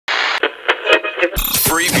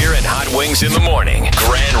Free beer and hot wings in the morning.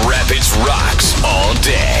 Grand Rapids rocks all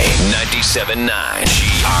day. 97.9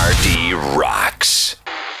 GRD rocks.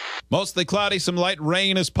 Mostly cloudy, some light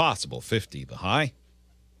rain is possible. 50 the high.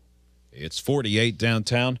 It's 48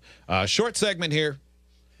 downtown. Short segment here.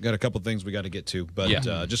 Got a couple things we got to get to, but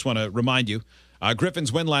just want to remind you,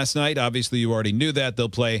 Griffins win last night. Obviously, you already knew that. They'll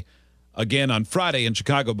play again on Friday in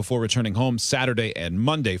Chicago before returning home Saturday and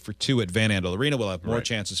Monday for 2 at Van Andel Arena. We'll have more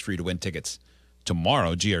chances for you to win tickets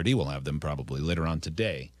tomorrow. GRD will have them probably later on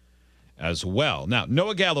today as well. Now,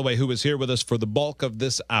 Noah Galloway, who is here with us for the bulk of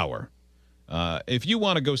this hour, if you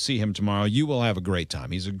want to go see him tomorrow, you will have a great time.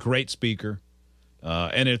 He's a great speaker,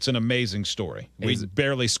 and it's an amazing story. We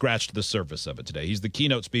barely scratched the surface of it today. He's the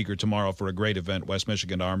keynote speaker tomorrow for a great event, West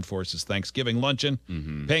Michigan Armed Forces Thanksgiving Luncheon,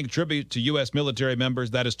 paying tribute to U.S. military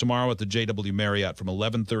members. That is tomorrow at the JW Marriott from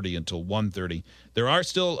 11:30 until 1:30. There are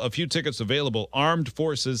still a few tickets available,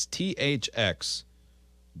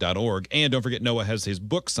 armedforcesthx.org. And don't forget, Noah has his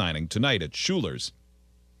book signing tonight at Schuler's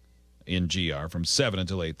in GR from 7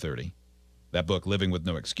 until 8:30. That book, Living with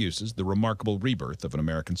No Excuses, The Remarkable Rebirth of an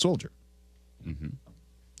American Soldier. I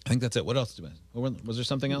think that's it. What else? Was there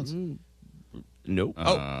something else? Nope.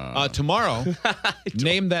 Tomorrow,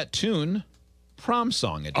 Name That Tune, Prom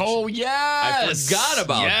Song Edition. Oh, yes! I forgot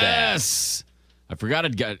about that. Yes! I forgot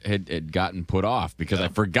it had gotten put off because I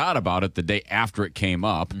forgot about it the day after it came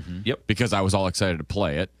up. Yep. Because I was all excited to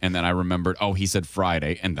play it, and then I remembered, he said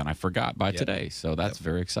Friday, and then I forgot by today. So that's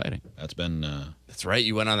very exciting. That's been... That's right.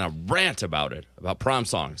 You went on a rant about it, about prom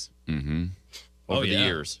songs. Over the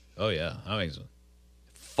years. Oh, yeah. I mean,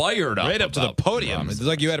 Fired up. right up to the podium. It's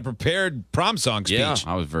like you had a prepared prom song speech. Yeah.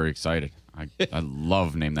 I was very excited. I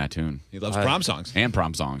love Name That Tune. He loves prom songs. And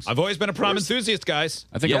prom songs. I've always been a prom enthusiast, guys.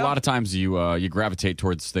 I think a lot of times you gravitate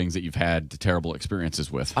towards things that you've had terrible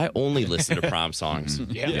experiences with. I only listen to prom songs.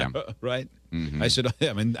 Yeah. Right? I should.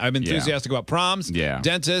 I'm enthusiastic about proms,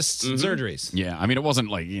 dentists, and surgeries. Yeah, I mean, it wasn't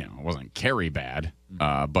like, it wasn't Carrie bad,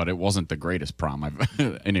 but it wasn't the greatest prom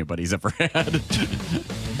anybody's ever had.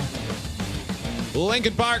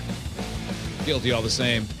 Lincoln Park, guilty all the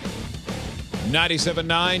same.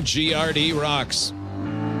 97.9 GRD rocks.